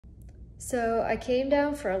So I came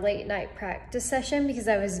down for a late night practice session because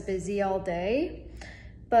I was busy all day,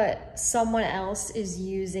 but someone else is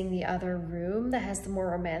using the other room that has the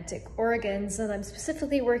more romantic organs, and I'm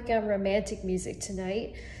specifically working on romantic music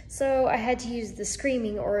tonight, so I had to use the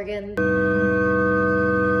screaming organ.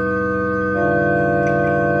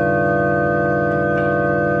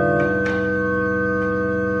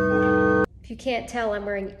 If you can't tell, I'm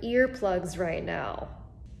wearing earplugs right now.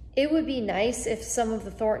 It would be nice if some of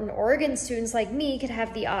the Thornton organ students like me could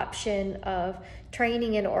have the option of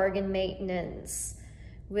training in organ maintenance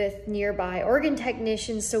with nearby organ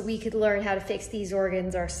technicians so we could learn how to fix these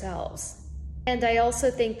organs ourselves. And I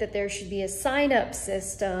also think that there should be a sign-up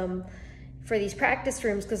system for these practice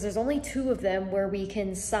rooms, because there's only 2 of them where we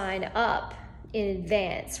can sign up in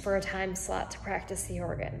advance for a time slot to practice the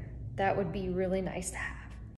organ. That would be really nice to have.